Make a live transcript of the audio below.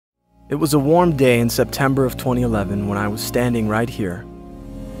It was a warm day in September of 2011 when I was standing right here,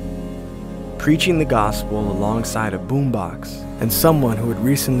 preaching the gospel alongside a boombox and someone who had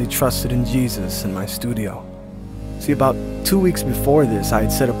recently trusted in Jesus in my studio. See, about 2 weeks before this, I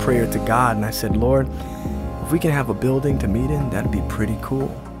had said a prayer to God and I said, Lord, if we can have a building to meet in, that'd be pretty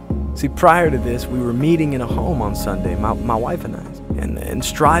cool. See, prior to this, we were meeting in a home on Sunday, my wife and I. And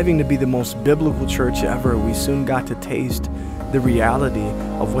striving to be the most biblical church ever, we soon got to taste the reality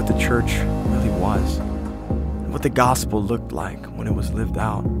of what the church really was, and what the gospel looked like when it was lived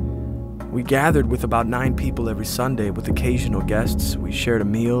out. We gathered with about 9 people every Sunday with occasional guests. We shared a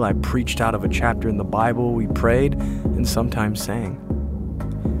meal, I preached out of a chapter in the Bible, we prayed, and sometimes sang.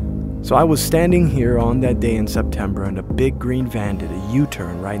 So I was standing here on that day in September and a big green van did a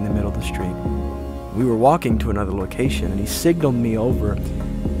U-turn right in the middle of the street. We were walking to another location and he signaled me over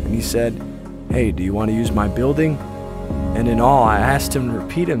and he said, "Hey, do you want to use my building?" And in awe, I asked him to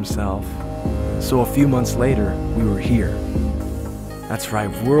repeat himself. So a few months later, we were here. That's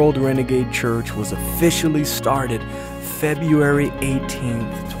right, World Renegade Church was officially started February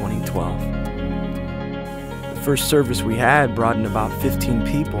 18th, 2012. The first service we had brought in about 15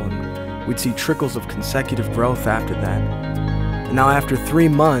 people, and we'd see trickles of consecutive growth after that. And now after 3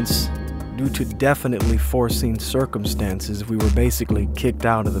 months, due to definitely foreseen circumstances, we were basically kicked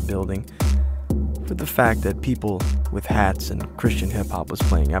out of the building for the fact that people with hats and Christian hip-hop was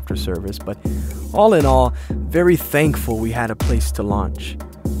playing after service. But all in all, very thankful we had a place to launch.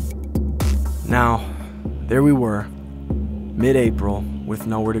 Now, there we were, mid-April, with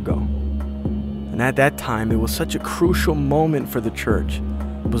nowhere to go. And at that time, it was such a crucial moment for the church.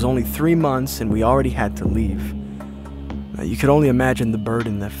 It was only 3 months and we already had to leave. Now, you could only imagine the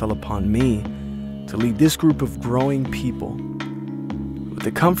burden that fell upon me to lead this group of growing people. But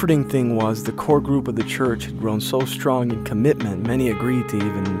the comforting thing was the core group of the church had grown so strong in commitment, many agreed to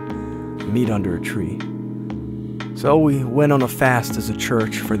even meet under a tree. So we went on a fast as a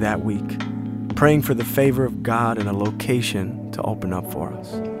church for that week, praying for the favor of God and a location to open up for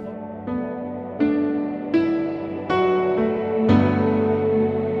us.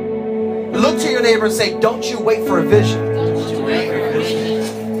 Look to your neighbor and say, don't you wait for a vision.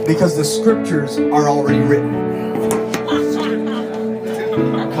 Because the scriptures are already written.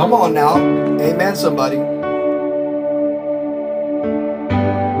 Come on now. Amen, somebody.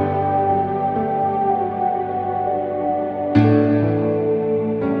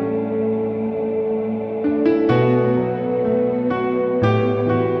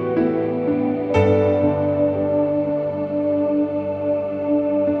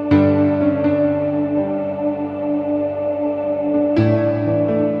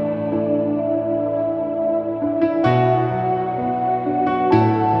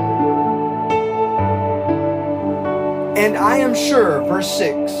 And I am sure, verse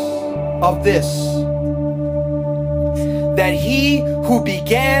 6 of this, that he who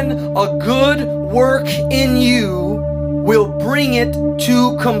began a good work in you will bring it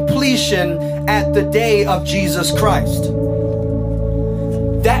to completion at the day of Jesus Christ.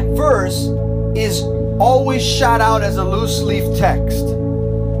 That verse is always shot out as a loose leaf text.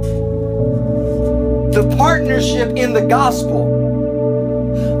 The partnership in the gospel,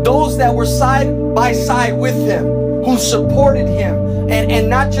 those that were side by side with him, who supported him, and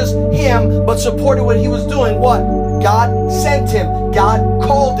not just him, but supported what he was doing. What? God sent him. God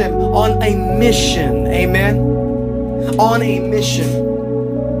called him on a mission. Amen? On a mission.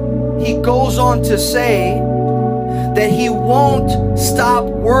 He goes on to say that he won't stop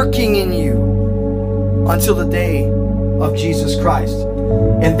working in you until the day of Jesus Christ.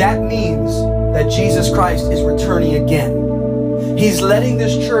 And that means that Jesus Christ is returning again. He's letting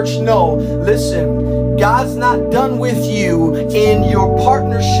this church know, listen, God's not done with you in your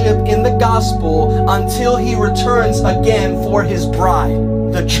partnership in the gospel until he returns again for his bride,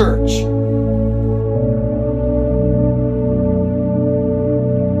 the church.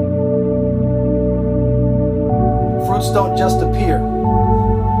 Fruits don't just appear.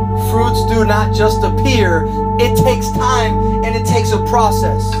 Fruits do not just appear. It takes time and it takes a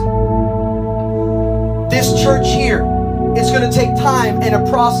process. This church here, it's going to take time and a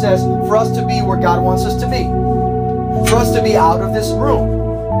process for us to be where God wants us to be. For us to be out of this room.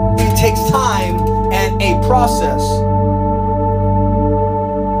 It takes time and a process.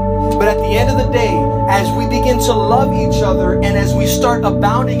 But at the end of the day, as we begin to love each other and as we start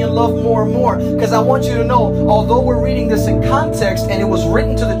abounding in love more and more, because I want you to know, although we're reading this in context and it was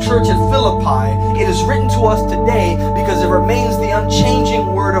written to the church at Philippi, it is written to us today because it remains the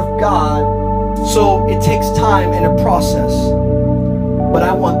unchanging word of God. So it takes time and a process. But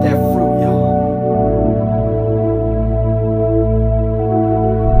I want that fruit.